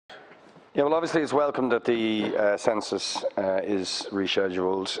Yeah, well, obviously it's welcome that the census is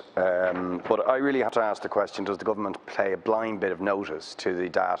rescheduled, but I really have to ask the question, does the government play a blind bit of notice to the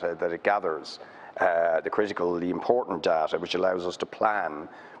data that it gathers, the important data which allows us to plan,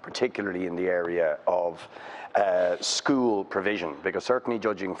 particularly in the area of school provision? Because certainly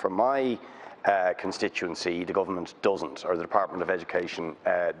judging from my constituency, the government doesn't, or the Department of Education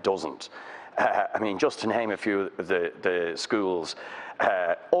doesn't. I mean, just to name a few of the schools,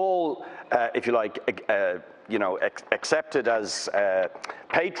 all, if you like, accepted as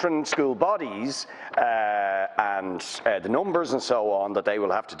patron school bodies and the numbers and so on that they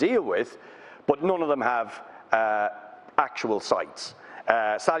will have to deal with, but none of them have actual sites.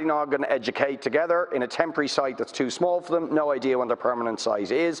 Sallynog Educate together in a temporary site that's too small for them, no idea when their permanent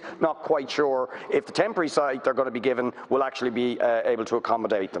site is, not quite sure if the temporary site they're going to be given will actually be able to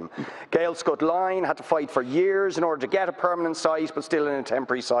accommodate them. Gaelscote Line had to fight for years in order to get a permanent site, but still in a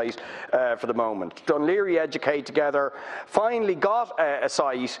temporary site for the moment. Dunleary Educate together finally got a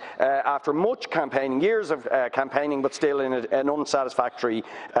site after much campaigning, years of campaigning, but still in an unsatisfactory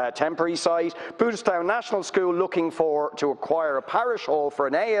temporary site. Booterstown National School looking to acquire a parish hall for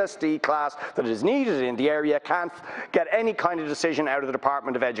an ASD class that is needed in the area, can't get any kind of decision out of the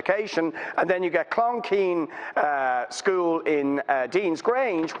Department of Education. And then you get Clonkeene School in Dean's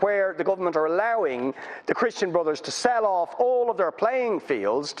Grange, where the government are allowing the Christian Brothers to sell off all of their playing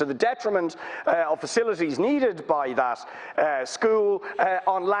fields to the detriment of facilities needed by that school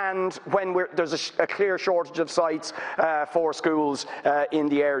on land when there's a clear shortage of sites for schools in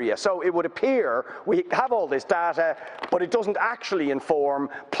the area. So it would appear we have all this data, but it doesn't actually inform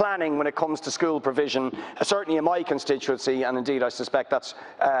planning when it comes to school provision, certainly in my constituency, and indeed I suspect that's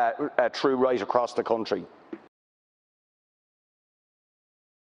true right across the country.